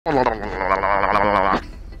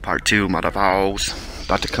2, motherfuckers.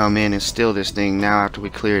 About to come in and steal this thing now after we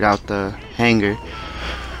cleared out the hangar.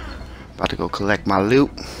 About to go collect my loot.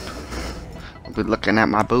 I'll be looking at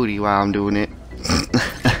my booty while I'm doing it.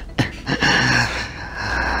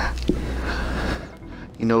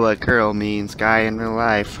 You know what girl means, guy in real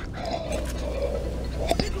life.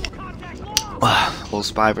 Old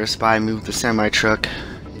Spy vs. Spy moved the semi-truck.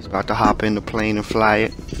 He's about to hop in the plane and fly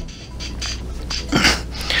it.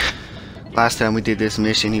 Last time we did this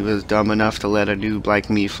mission, he was dumb enough to let a noob like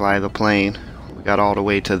me fly the plane. We got all the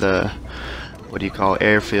way to the, what do you call,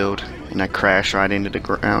 airfield, and I crashed right into the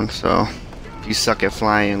ground. So, if you suck at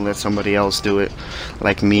flying, let somebody else do it,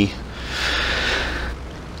 like me.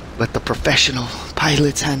 Let the professional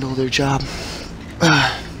pilots handle their job.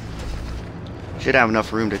 Should have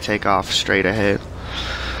enough room to take off straight ahead,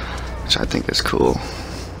 which I think is cool.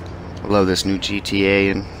 I love this new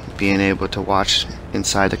GTA and being able to watch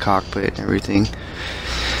inside the cockpit and everything.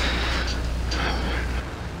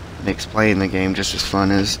 Makes playing the game just as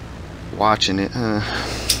fun as watching it, huh?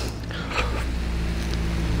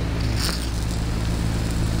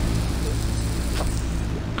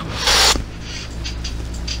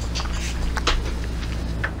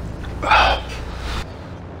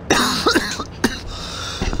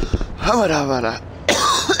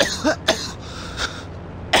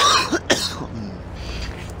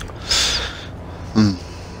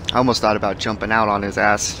 I almost thought about jumping out on his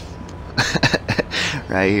ass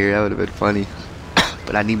right here. That would have been funny.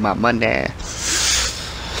 But I need my money.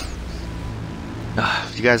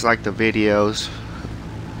 If you guys like the videos,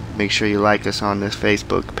 make sure you like us on this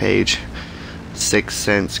Facebook page, 6th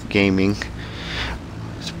Sense Gaming,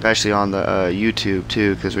 especially on the YouTube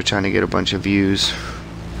too, because we're trying to get a bunch of views.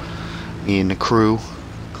 Me and the crew,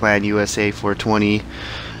 Clan USA 420,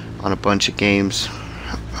 on a bunch of games.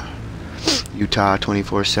 Utah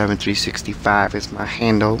 24/7 365 is my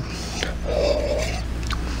handle.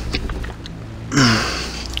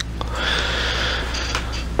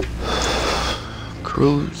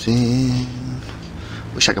 Cruising.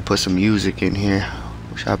 Wish I could put some music in here.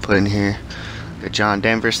 Wish I put in here the John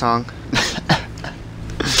Denver song.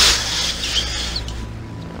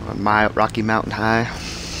 My Rocky Mountain High.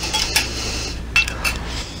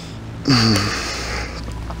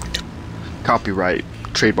 Copyright,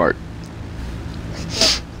 trademark.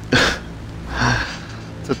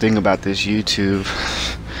 That's the thing about this YouTube.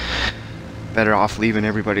 Better off leaving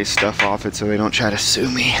everybody's stuff off it so they don't try to sue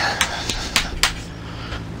me.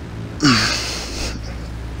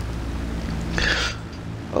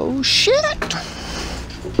 Oh shit!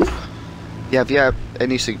 Yeah, if you have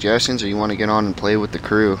any suggestions or you want to get on and play with the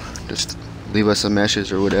crew, just leave us a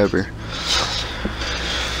message or whatever.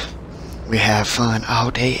 We have fun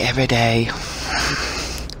all day, every day.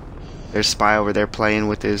 There's Spy over there playing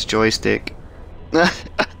with his joystick.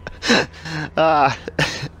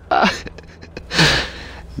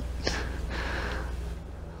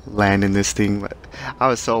 Landing this thing. I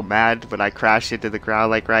was so mad when I crashed into the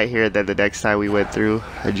ground, like right here. Then the next time we went through,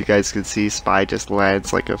 as you guys can see, Spy just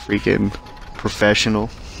lands like a freaking professional.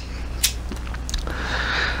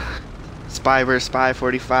 Spy vs. Spy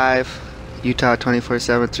 45. Utah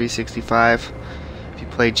 24/7 365. If you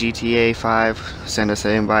play GTA 5, send us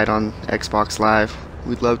an invite on Xbox Live.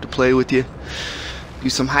 We'd love to play with you. Do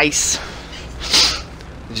some heists.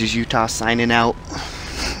 This is Utah signing out.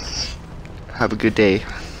 Have a good day.